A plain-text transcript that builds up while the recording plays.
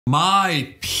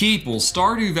My people,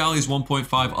 Stardew Valley's 1.5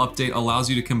 update allows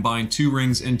you to combine 2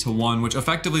 rings into 1, which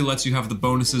effectively lets you have the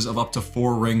bonuses of up to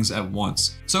 4 rings at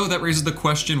once. So that raises the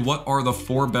question, what are the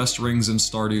 4 best rings in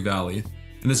Stardew Valley?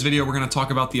 In this video, we're going to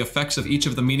talk about the effects of each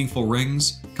of the meaningful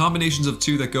rings, combinations of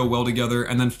 2 that go well together,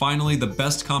 and then finally the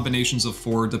best combinations of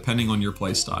 4 depending on your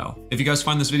playstyle. If you guys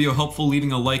find this video helpful,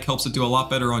 leaving a like helps it do a lot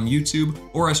better on YouTube,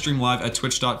 or I stream live at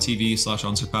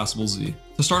twitch.tv/UnsurpassableZ.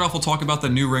 To start off, we'll talk about the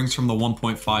new rings from the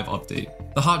 1.5 update.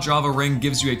 The Hot Java ring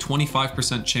gives you a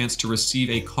 25% chance to receive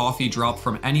a coffee drop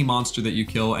from any monster that you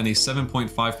kill and a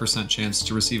 7.5% chance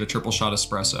to receive a triple shot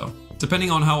espresso.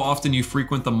 Depending on how often you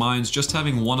frequent the mines, just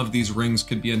having one of these rings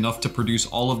could be enough to produce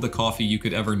all of the coffee you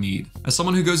could ever need. As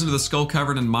someone who goes into the Skull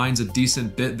Cavern and mines a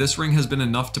decent bit, this ring has been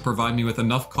enough to provide me with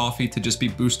enough coffee to just be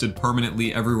boosted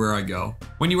permanently everywhere I go.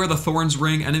 When you wear the Thorns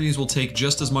ring, enemies will take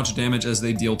just as much damage as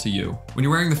they deal to you. When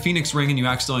you're wearing the Phoenix ring and you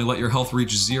accidentally let your health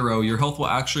reach 0, your health will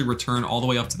actually return all the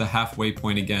way up to the halfway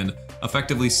point again,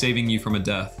 effectively saving you from a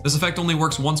death. This effect only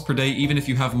works once per day even if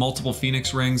you have multiple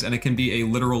Phoenix rings, and it can be a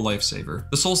literal lifesaver.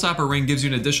 The Soul Sapper ring gives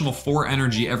you an additional 4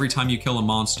 energy every time you kill a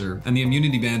monster, and the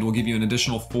immunity band will give you an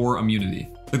additional 4 immunity.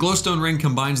 The Glowstone ring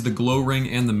combines the Glow ring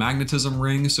and the Magnetism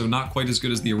ring, so not quite as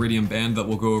good as the Iridium band that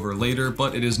we'll go over later,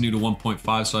 but it is new to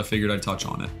 1.5, so I figured I'd touch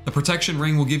on it. The Protection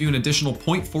ring will give you an additional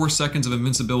 0.4 seconds of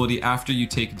invincibility after you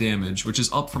take damage, which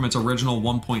is up from its original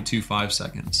 1.25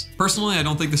 seconds. Personally, I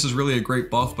don't think this is really a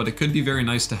great buff, but it could be very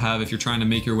nice to have if you're trying to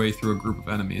make your way through a group of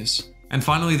enemies. And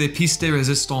finally, the Piece de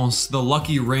Resistance, the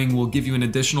Lucky Ring, will give you an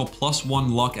additional +1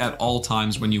 luck at all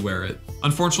times when you wear it.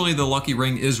 Unfortunately, the Lucky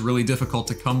Ring is really difficult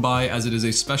to come by as it is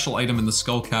a special item in the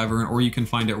Skull Cavern, or you can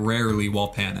find it rarely while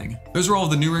panning. Those are all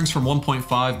of the new rings from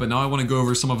 1.5, but now I want to go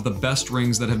over some of the best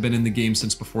rings that have been in the game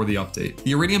since before the update.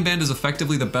 The Iridium band is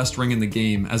effectively the best ring in the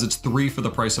game, as it's 3 for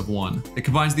the price of 1. It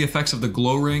combines the effects of the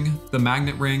Glow Ring, the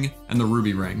Magnet Ring, and the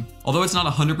Ruby Ring. Although it's not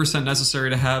 100% necessary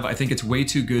to have, I think it's way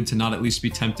too good to not at least be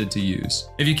tempted to use.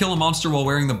 If you kill a monster while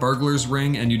wearing the Burglar's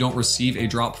ring and you don't receive a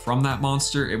drop from that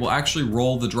monster, it will actually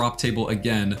roll the drop table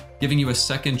again, giving you a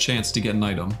second chance to get an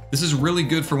item. This is really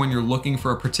good for when you're looking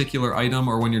for a particular item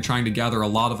or when you're trying to gather a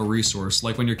lot of a resource,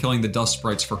 like when you're killing the dust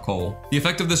sprites for coal. The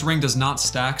effect of this ring does not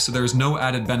stack, so there is no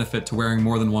added benefit to wearing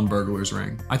more than 1 Burglar's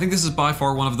ring. I think this is by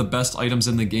far one of the best items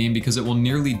in the game because it will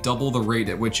nearly double the rate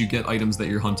at which you get items that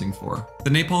you're hunting for. The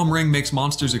Napalm ring makes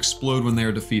monsters explode when they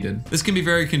are defeated. This can be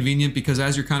very convenient because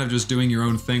as you're kind of just doing your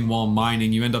own thing while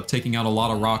mining, you end up taking out a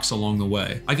lot of rocks along the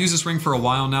way. I've used this ring for a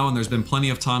while now, and there's been plenty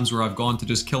of times where I've gone to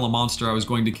just kill a monster I was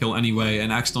going to kill anyway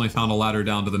and accidentally found a ladder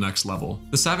down to the next level.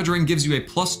 The Savage ring gives you a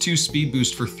 +2 speed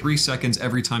boost for 3 seconds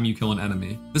every time you kill an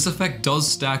enemy. This effect does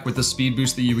stack with the speed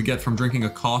boost that you would get from drinking a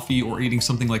coffee or eating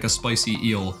something like a spicy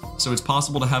eel, so it's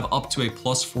possible to have up to a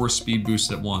 +4 speed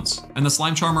boost at once. And the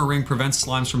Slime Charmer ring prevents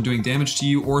slimes from doing damage to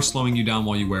you or slowing you down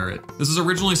while you wear it. This is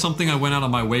originally something I went out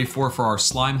of my way for our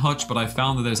slime hutch, but I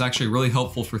found that it's actually really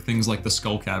helpful for things like the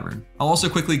Skull Cavern. I'll also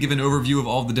quickly give an overview of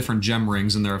all the different gem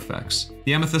rings and their effects.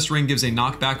 The Amethyst ring gives a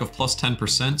knockback of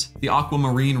 +10%, the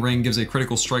Aquamarine ring gives a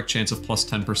critical strike chance of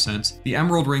 +10%, the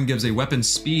Emerald ring gives a weapon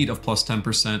speed of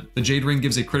 +10%, the Jade ring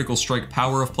gives a critical strike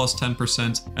power of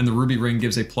 +10%, and the Ruby ring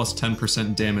gives a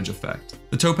 +10% damage effect.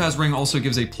 The Topaz ring also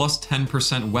gives a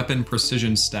 +10% weapon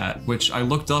precision stat, which I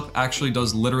looked up actually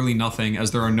does literally nothing as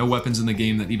there are no weapons in the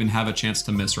game that even have a chance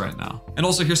to miss right now. And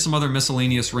also here's some other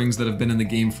miscellaneous rings that have been in the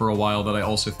game for a while that I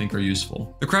also think are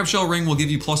useful. The Crabshell ring will give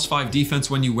you +5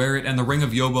 defense when you wear it, and the Ring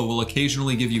of Yoba will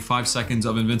occasionally give you 5 seconds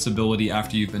of invincibility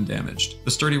after you've been damaged.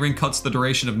 The Sturdy ring cuts the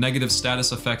duration of negative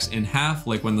status effects in half,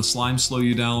 like when the slimes slow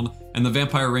you down, and the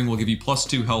Vampire ring will give you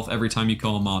 +2 health every time you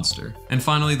kill a monster. And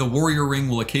finally, the Warrior ring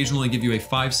will occasionally give you a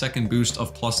 5-second boost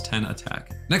of +10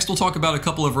 attack. Next, we'll talk about a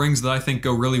couple of rings that I think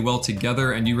go really well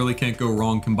together, and you really can't go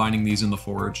wrong combining these in the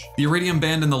Forge. The Iridium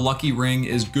band and the Lucky ring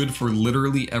is good for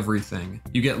literally everything.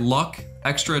 You get luck,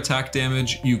 extra attack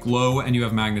damage, you glow, and you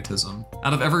have magnetism.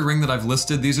 Out of every ring that I've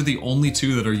listed, these are the only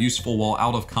 2 that are useful while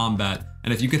out of combat,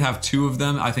 and if you could have 2 of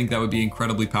them, I think that would be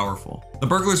incredibly powerful. The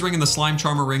Burglar's ring and the Slime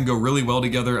Charmer ring go really well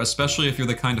together, especially if you're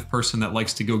the kind of person that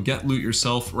likes to go get loot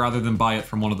yourself rather than buy it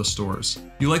from one of the stores.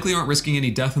 You likely aren't risking any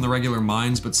death in the regular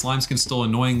mines, but slimes can still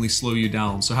annoyingly slow you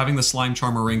down, so having the Slime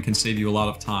Charmer ring can save you a lot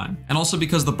of time. And also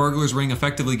because the Burglar's ring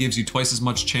effectively gives you twice as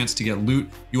much chance to get loot,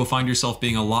 you will find yourself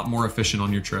being a lot more efficient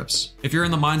on your trips. If you're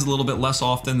in the mines a little bit less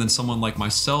often than someone like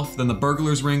myself, then the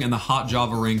Burglar's ring and the Hot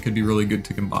Java ring could be really good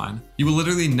to combine. You will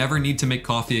literally never need to make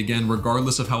coffee again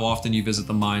regardless of how often you visit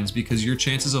the mines because your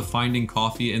chances of finding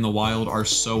coffee in the wild are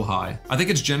so high. I think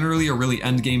it's generally a really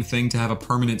endgame thing to have a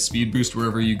permanent speed boost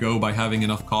wherever you go by having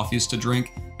enough coffees to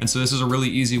drink, and so this is a really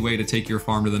easy way to take your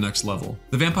farm to the next level.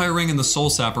 The Vampire Ring and the Soul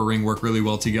Sapper Ring work really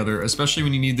well together, especially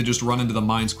when you need to just run into the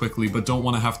mines quickly but don't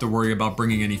want to have to worry about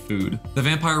bringing any food. The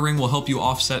Vampire Ring will help you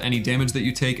offset any damage that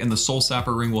you take, and the Soul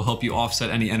Sapper Ring will help you offset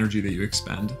any energy that you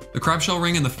expend. The Crabshell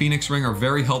Ring and the Phoenix Ring are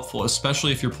very helpful,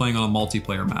 especially if you're playing on a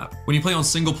multiplayer map. When you play on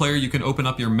single player, you can open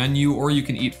up your menu or you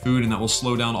can eat food, and that will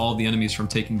slow down all of the enemies from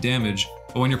taking damage.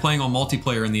 But when you're playing on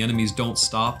multiplayer and the enemies don't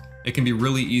stop, it can be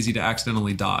really easy to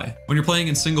accidentally die. When you're playing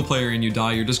in single player and you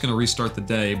die, you're just going to restart the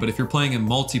day, but if you're playing in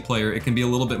multiplayer, it can be a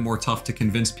little bit more tough to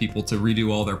convince people to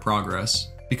redo all their progress.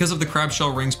 Because of the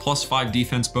Crabshell Ring's +5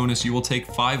 defense bonus, you will take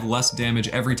 5 less damage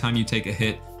every time you take a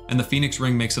hit, and the Phoenix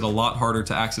Ring makes it a lot harder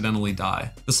to accidentally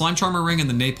die. The Slime Charmer Ring and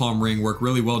the Napalm Ring work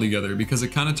really well together because it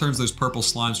kind of turns those purple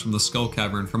slimes from the Skull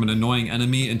Cavern from an annoying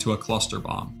enemy into a cluster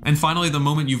bomb. And finally, the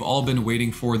moment you've all been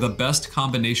waiting for, the best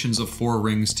combinations of 4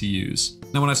 rings to use.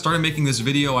 Now, when I started making this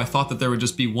video, I thought that there would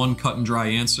just be one cut and dry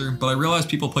answer, but I realized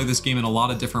people play this game in a lot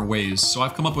of different ways, so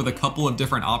I've come up with a couple of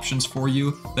different options for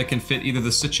you that can fit either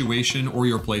the situation or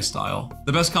your playstyle.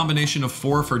 The best combination of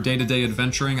 4 for day-to-day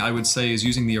adventuring, I would say, is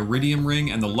using the Iridium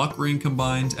Ring and the Luck Ring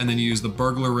combined, and then you use the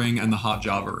Burglar Ring and the Hot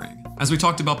Java Ring. As we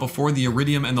talked about before, the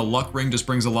Iridium and the Luck Ring just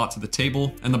brings a lot to the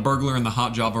table, and the Burglar and the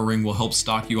Hot Java Ring will help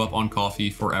stock you up on coffee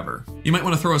forever. You might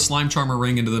want to throw a Slime Charmer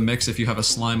Ring into the mix if you have a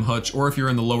slime hutch, or if you're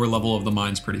in the lower level of the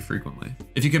mines pretty frequently.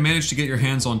 If you can manage to get your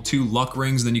hands on 2 Luck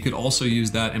Rings, then you could also use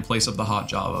that in place of the Hot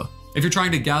Java. If you're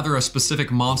trying to gather a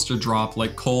specific monster drop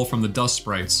like coal from the dust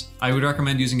sprites, I would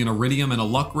recommend using an Iridium and a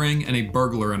Luck Ring and a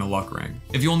Burglar and a Luck Ring.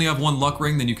 If you only have 1 Luck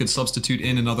Ring, then you could substitute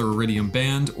in another Iridium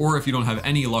band, or if you don't have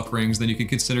any Luck Rings, then you could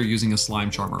consider using a Slime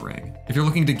Charmer Ring. If you're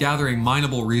looking to gather a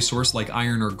mineable resource like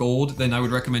iron or gold, then I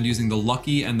would recommend using the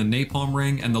Lucky and the Napalm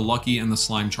Ring and the Lucky and the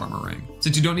Slime Charmer Ring.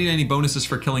 Since you don't need any bonuses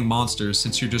for killing monsters,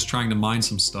 since you're just trying to mine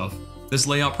some stuff, this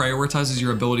layout prioritizes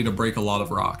your ability to break a lot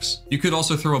of rocks. You could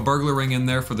also throw a Burglar Ring in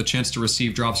there for the chance to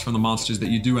receive drops from the monsters that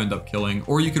you do end up killing,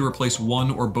 or you could replace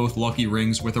 1 or both Lucky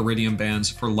Rings with Iridium bands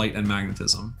for light and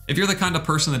magnetism. If you're the kind of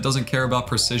person that doesn't care about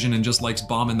precision and just likes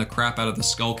bombing the crap out of the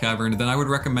Skull Cavern, then I would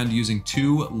recommend using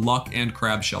 2 Luck and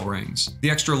Crabshell Rings.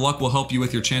 The extra luck will help you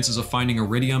with your chances of finding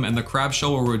Iridium, and the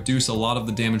Crabshell will reduce a lot of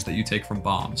the damage that you take from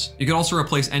bombs. You could also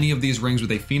replace any of these rings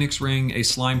with a Phoenix Ring, a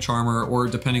Slime Charmer, or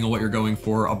depending on what you're going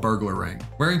for, a Burglar Ring.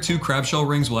 Wearing 2 Crabshell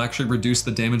Rings will actually reduce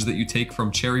the damage that you take from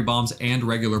cherry bombs and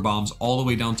regular bombs all the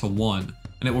way down to 1,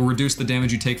 and it will reduce the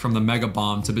damage you take from the Mega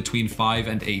Bomb to between 5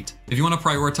 and 8. If you want to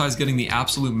prioritize getting the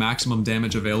absolute maximum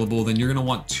damage available, then you're going to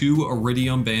want 2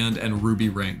 Iridium Band and Ruby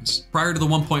Rings. Prior to the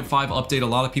 1.5 update, a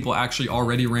lot of people actually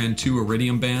already ran 2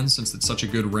 Iridium Bands since it's such a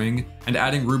good ring, and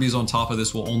adding rubies on top of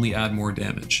this will only add more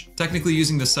damage. Technically,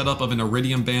 using the setup of an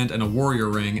Iridium Band and a Warrior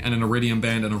Ring and an Iridium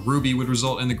Band and a Ruby would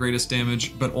result in the greatest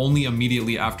damage, but only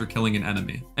immediately after killing an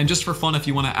enemy. And just for fun, if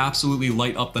you want to absolutely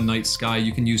light up the night sky,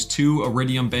 you can use 2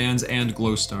 Iridium Bands and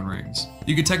Glowstone Rings.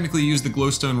 You could technically use the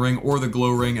Glowstone Ring or the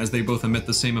Glow Ring as they both emit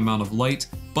the same amount of light,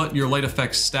 but your light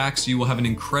effects stack, so you will have an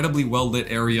incredibly well lit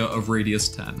area of radius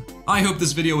 10. I hope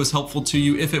this video was helpful to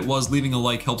you. If it was, leaving a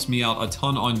like helps me out a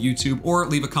ton on YouTube, or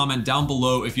leave a comment down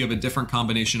below if you have a different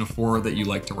combination of 4 that you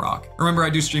like to rock. Remember, I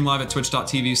do stream live at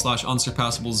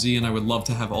twitch.tv/UnsurpassableZ, and I would love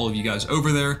to have all of you guys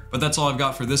over there, but that's all I've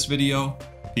got for this video.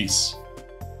 Peace.